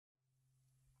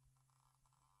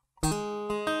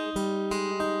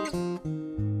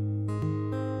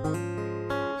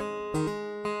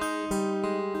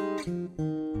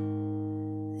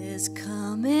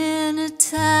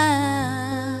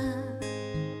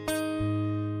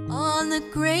on the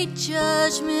great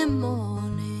judgment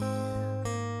morning,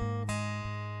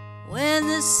 when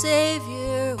the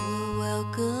Savior will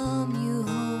welcome you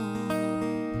home.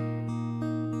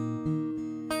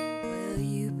 Will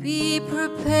you be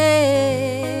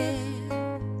prepared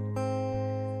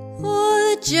for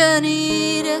the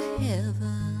journey to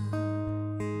heaven,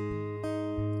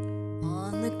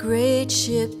 on the great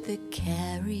ship that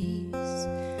carries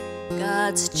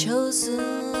God's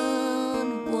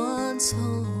chosen ones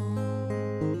home?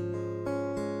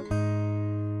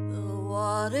 The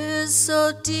water's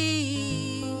so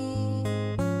deep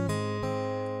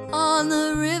on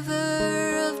the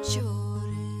river of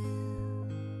Jordan,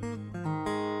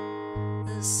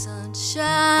 the sun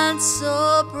shines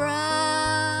so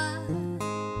bright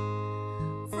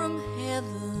from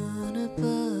heaven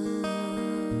above,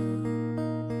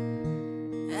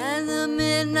 and the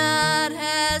midnight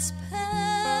has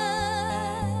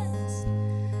passed,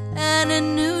 and a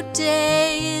new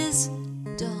day is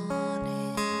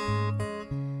dawning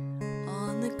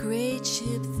on the great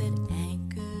ship that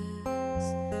anchors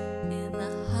in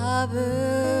the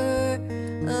harbor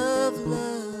of love.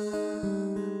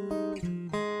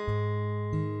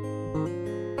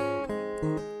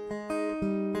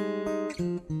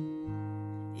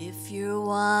 If you're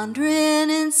wandering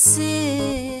in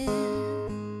sin,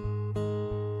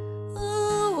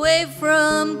 away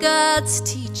from God's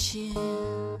teaching,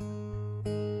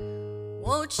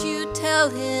 won't you tell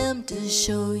Him to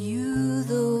show you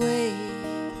the way?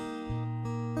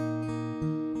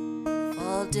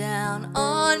 Fall down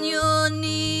on your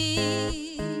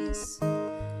knees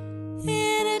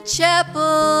in a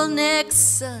chapel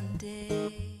next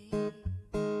Sunday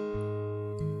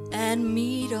and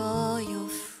meet all your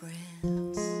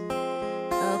friends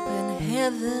up in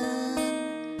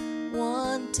heaven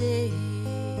one day.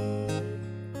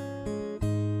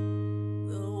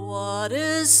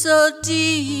 Water's so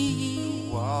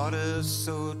deep, water's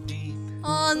so deep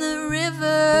on the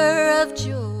river of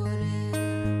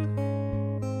Jordan,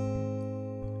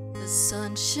 the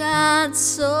sun shines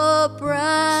so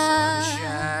bright,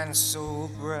 shines so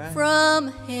bright from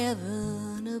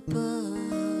heaven above.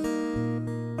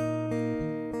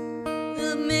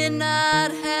 The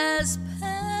midnight has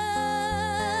passed,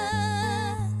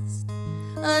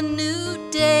 a new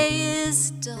day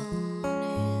is dawning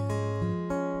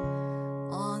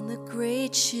on the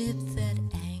great ship that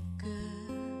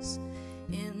anchors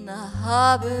in the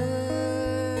harbor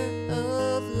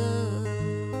of love,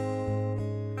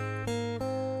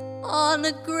 on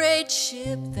the great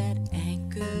ship that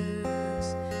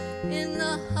anchors in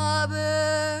the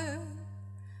harbor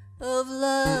of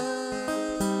love.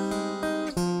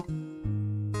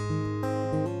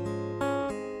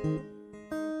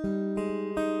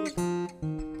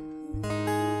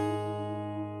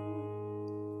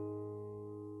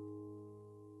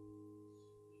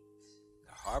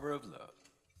 Harbor of Love.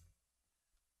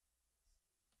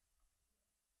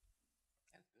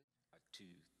 1, 2,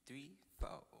 3, 4.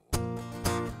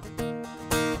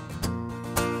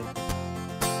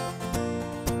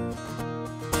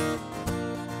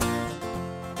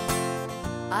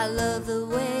 I love the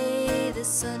way the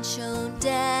sun shone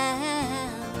down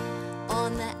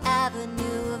on the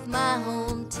avenue of my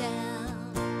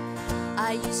hometown.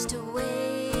 I used to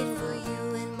wait for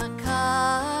you in my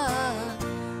car,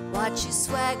 watch you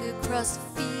swagger across the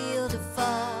field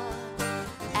afar,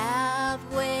 out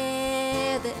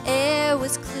where the air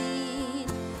was clean.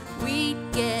 We'd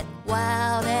get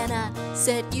wild and I'd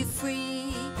set you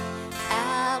free,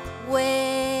 out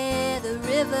where the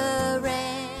river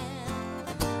ran.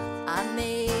 I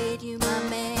made you my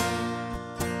man.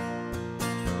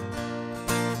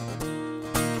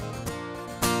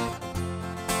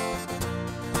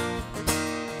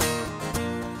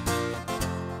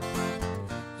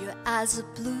 Eyes are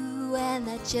blue and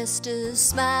that jester's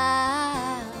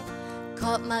smile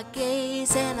caught my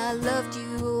gaze and I loved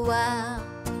you a while.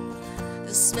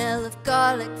 The smell of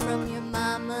garlic from your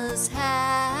mama's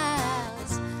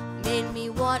house made me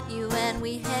want you, and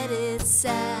we headed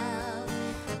south,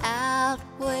 out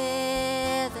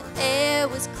where the air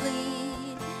was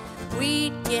clean.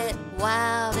 We'd get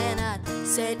wild and I'd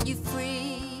set you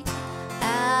free,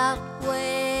 out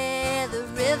where the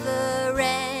river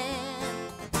ran.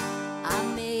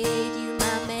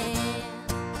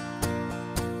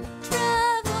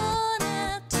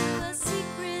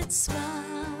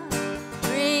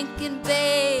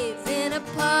 Bathe in a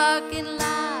parking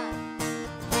lot,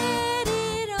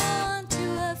 headed on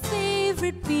to a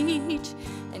favorite beach,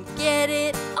 and get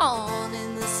it on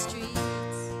in the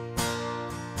streets.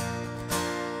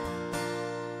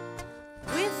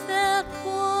 Without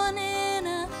warning,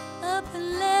 up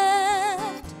and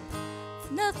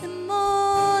nothing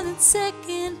more than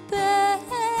second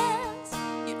best.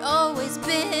 You'd always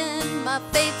been my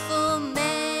faithful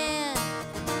man.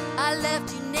 I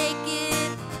left you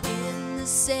naked in the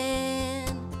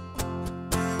sand.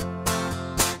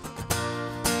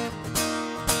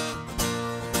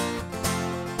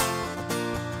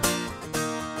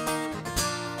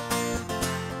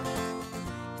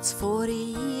 It's 40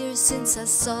 years since I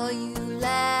saw you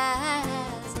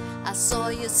last. I saw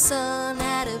your son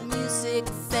at a music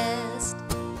fest.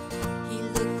 He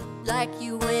looked like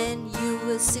you when you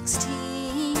were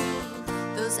 16.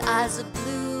 Those eyes are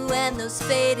blue and those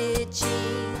faded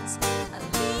jeans. I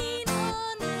lean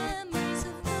on memories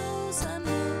of those I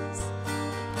miss.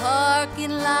 The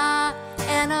parking lot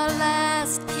and our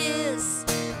last kiss.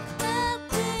 Out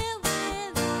there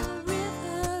where the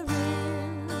river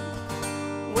ran.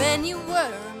 When you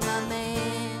were